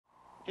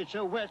It's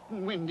a wet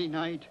and windy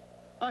night.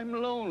 I'm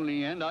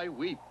lonely and I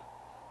weep.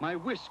 My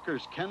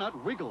whiskers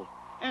cannot wiggle,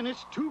 and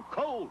it's too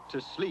cold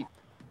to sleep.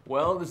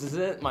 Well, this is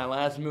it, my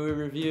last movie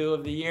review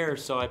of the year,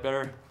 so I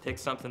better take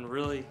something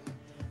really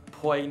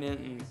poignant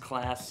and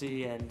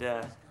classy, and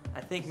I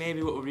think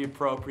maybe what would be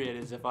appropriate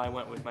is if I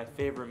went with my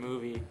favorite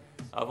movie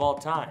of all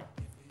time.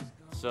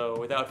 So,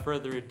 without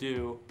further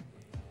ado,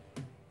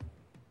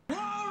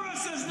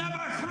 Walruses never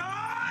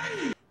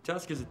cry!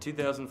 Tusk is a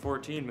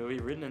 2014 movie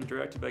written and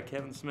directed by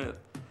Kevin Smith.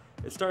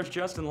 It stars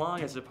Justin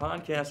Long as a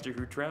podcaster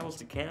who travels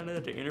to Canada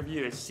to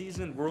interview a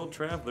seasoned world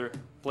traveler,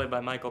 played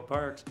by Michael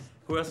Parks,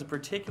 who has a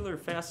particular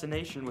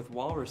fascination with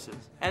walruses.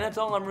 And that's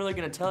all I'm really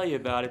going to tell you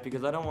about it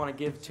because I don't want to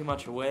give too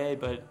much away,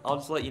 but I'll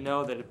just let you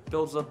know that it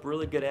builds up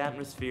really good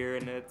atmosphere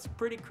and it's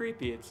pretty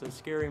creepy. It's a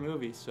scary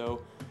movie,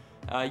 so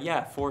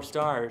yeah, 4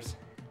 stars.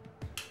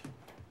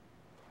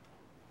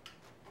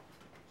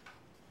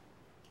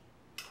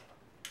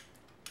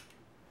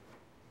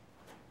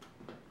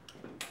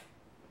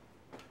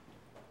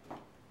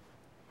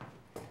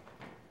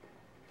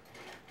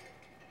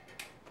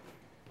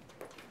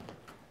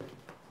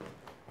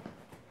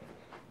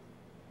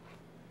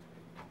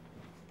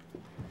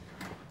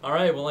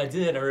 Alright, well I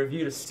did. I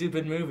reviewed a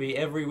stupid movie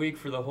every week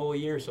for the whole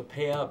year, so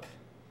pay up.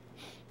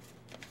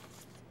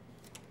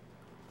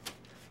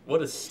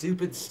 What a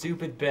stupid,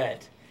 stupid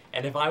bet.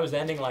 And if I was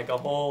ending like a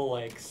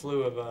whole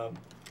slew of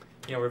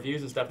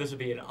reviews and stuff, this would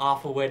be an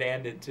awful way to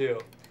end it too.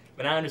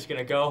 But now I'm just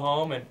gonna go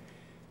home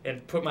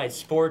and put my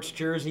sports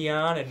jersey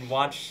on and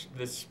watch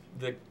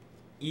the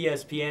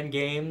ESPN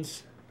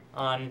games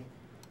on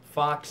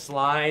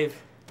FoxLive.net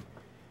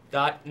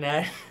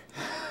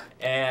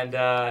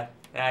and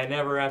I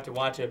never have to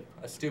watch a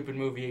stupid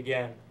movie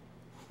again.